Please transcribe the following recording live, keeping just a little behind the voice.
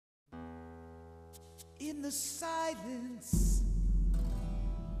in the silence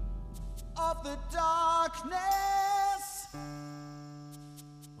of the darkness,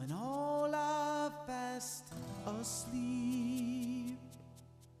 when all are fast asleep,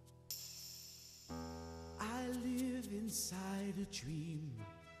 I live inside a dream,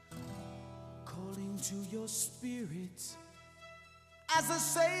 calling to your spirit as a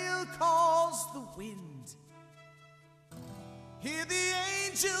sail calls the wind. Hear the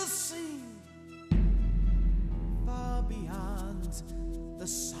angels sing far beyond the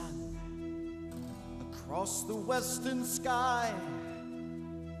sun, across the western sky.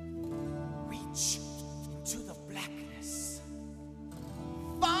 Reach into the blackness,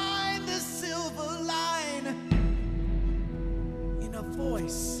 find the silver line. In a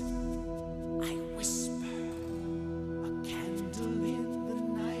voice I whisper, a candle in the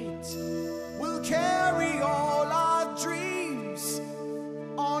night will carry all our dreams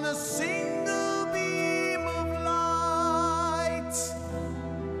on a single beam of light.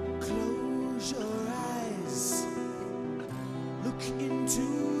 Close your eyes, look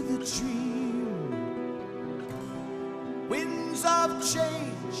into the dream. Winds of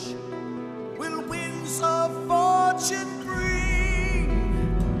change will winds of fortune bring.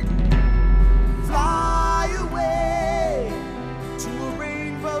 Fly away to a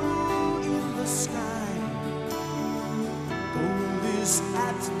rainbow in the sky. Gold is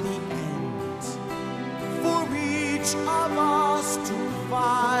at the end for each of us to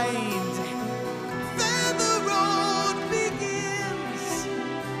find. Then the road begins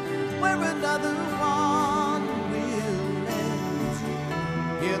where another one will end.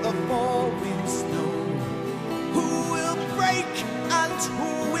 Hear the four winds know who will break and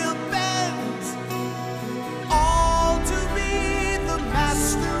who will bend, all to be the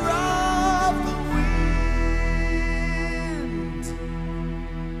master of the wind.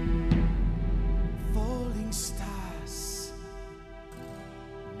 Falling stars,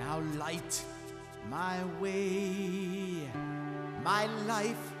 now light my way. My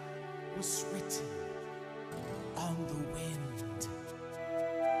life was written on the wind.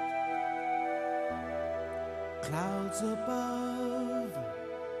 Clouds above,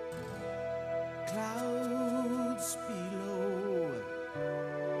 clouds below,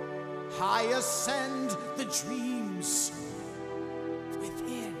 high ascend the dreams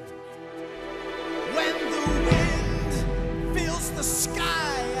within. When the wind fills the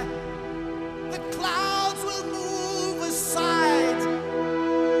sky, the clouds will move aside,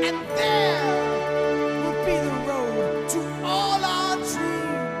 and there will be the road to all our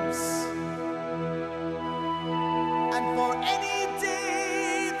dreams. And for any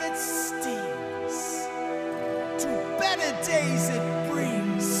day that stings, to better days it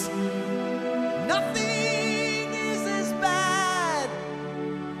brings. Nothing is as bad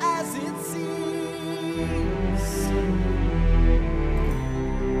as it seems.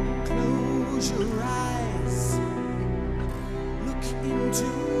 Close your eyes, look into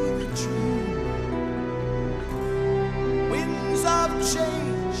the dream. Winds of change